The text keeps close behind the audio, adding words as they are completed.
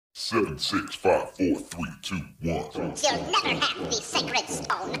7, 6, 5, 4, 3, 2, 1. You'll never have the sacred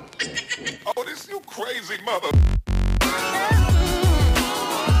stone. Oh, this you crazy mother.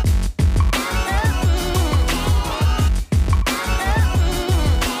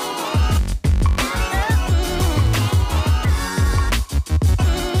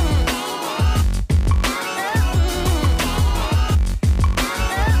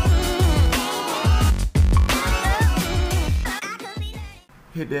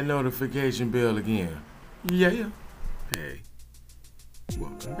 Hit that notification bell again. Yeah. Hey,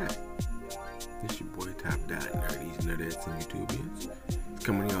 welcome back. It's your boy Top Dot Nerdies, Nerdettes, and YouTubians. It's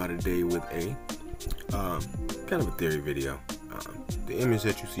coming y'all today with a kind of a theory video. The image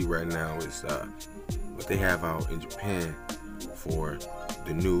that you see right now is what they have out in Japan for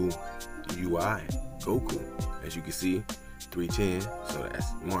the new UI Goku. As you can see, 310, so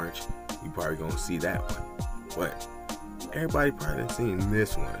that's March. You probably gonna see that one, but everybody probably seen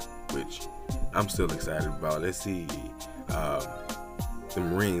this one, which I'm still excited about. Let's see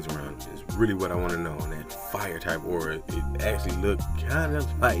them rings around him is really what I want to know. And that fire type aura, it actually looked kind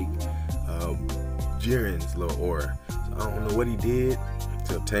of like Jiren's little aura. So I don't know what he did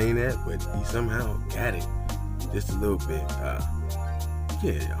to obtain that, but he somehow got it just a little bit.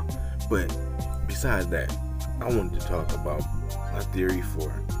 Yeah, y'all. But besides that, I wanted to talk about my theory for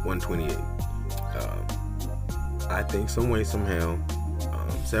 128. I think some way, somehow,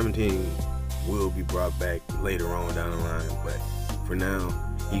 17 will be brought back later on down the line, but for now,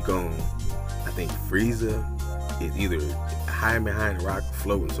 he gone. I think Frieza is either hiding behind a rock,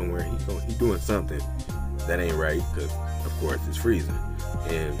 floating somewhere. He doing something that ain't right, because of course it's Frieza.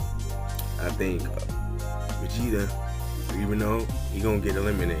 And I think Vegeta, even though he gonna get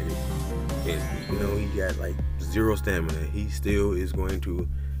eliminated, and he got like 0 stamina, he still is going to,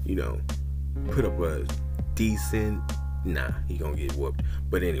 put up a decent, he gonna get whooped.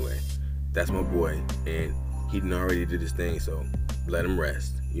 But anyway, that's my boy, and he done already did his thing, so let him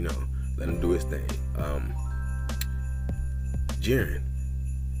rest, let him do his thing. Jiren,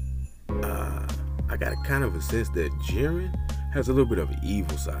 I got a kind of a sense that Jiren has a little bit of an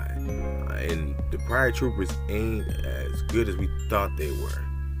evil side, and the prior troopers ain't as good as we thought they were,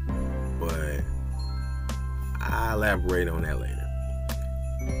 but I'll elaborate on that later.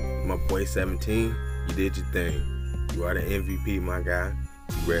 My boy 17, you did your thing. You are the MVP, my guy.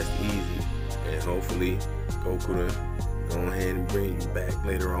 You rest easy, and hopefully Goku go ahead and bring you back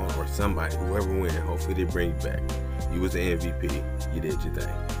later on, or somebody, whoever wins, hopefully they bring you back. You was the MVP. You did your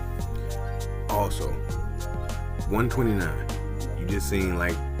thing. Also, 129. You just seen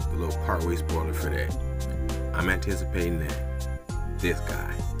like the little partway spoiler for that. I'm anticipating that. This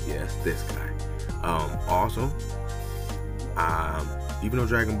guy. Yes, this guy. Also, even though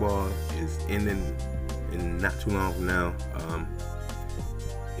Dragon Ball is ending in not too long from now,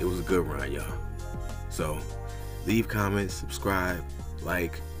 it was a good run, y'all. So leave comments, subscribe,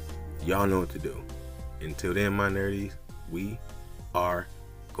 like, y'all know what to do. Until then, my nerdies, we are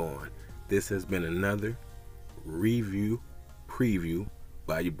gone. This has been another review preview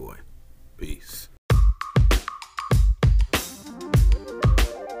by your boy. Peace.